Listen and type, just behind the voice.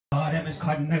I was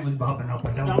cotton, I was bobbing up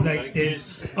and down like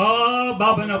this. Oh,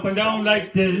 bobbing up and down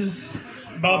like this.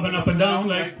 Bobbing up and down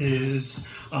like this.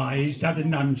 I started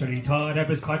nonchalant, thought I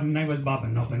was cotton, I was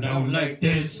bobbing up and down like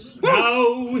this.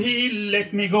 Now he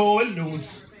let me go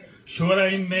loose. Sure,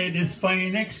 I made this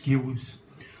fine excuse.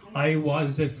 I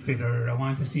was a fitter, I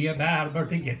want to see a barber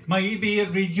to get my beard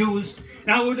reduced.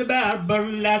 Now the barber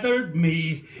lathered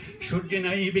me, should and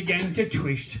I began to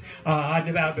twist.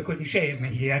 The barber couldn't shave me,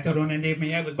 he had to run and leave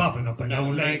me, I was bobbing up and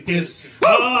down like this.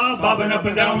 Bobbing up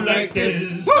and down like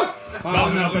this.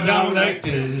 Bobbing up and down like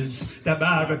this. The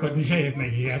barber couldn't shave me,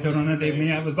 he had to run and leave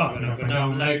me, I was bobbing up and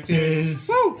down like this.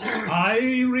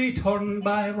 I returned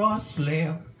by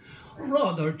Rosslare.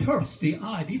 Rather thirsty,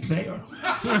 I declare.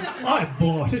 I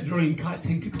bought a drink, I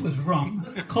think it was rum,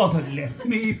 'cause it left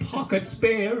me pockets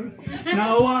bare.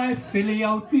 Now I fill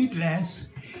out me glass,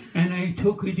 and I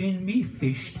took it in me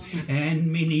fist,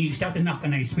 and me knees started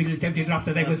knocking, I spilled empty drops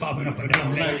that I was bobbing up and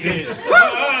down like this.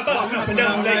 Bobbing up and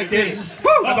down like this.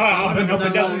 Bobbing up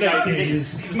and down like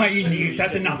this. My knees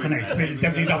started knocking, I spilled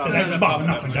empty drops that I was bobbing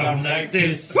up and down like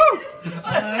this.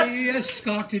 I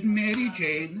escorted Mary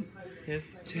Jane.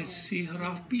 Yes. To see her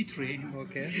off me train.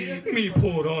 Okay. Me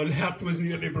poor old heart was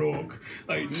nearly broke.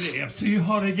 I'd never see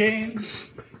her again.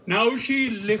 Now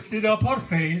she lifted up her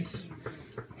face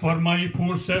for my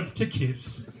poor self to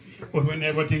kiss. But when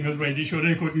everything was ready, sure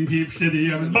I couldn't keep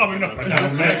steady. I was bobbing up and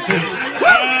down like this.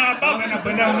 Bobbing up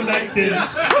and down like this.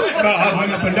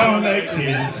 Bobbing up and down like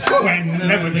this. When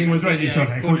everything was ready,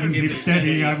 sure I couldn't keep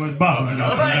steady. I was bobbing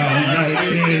up and down like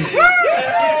this.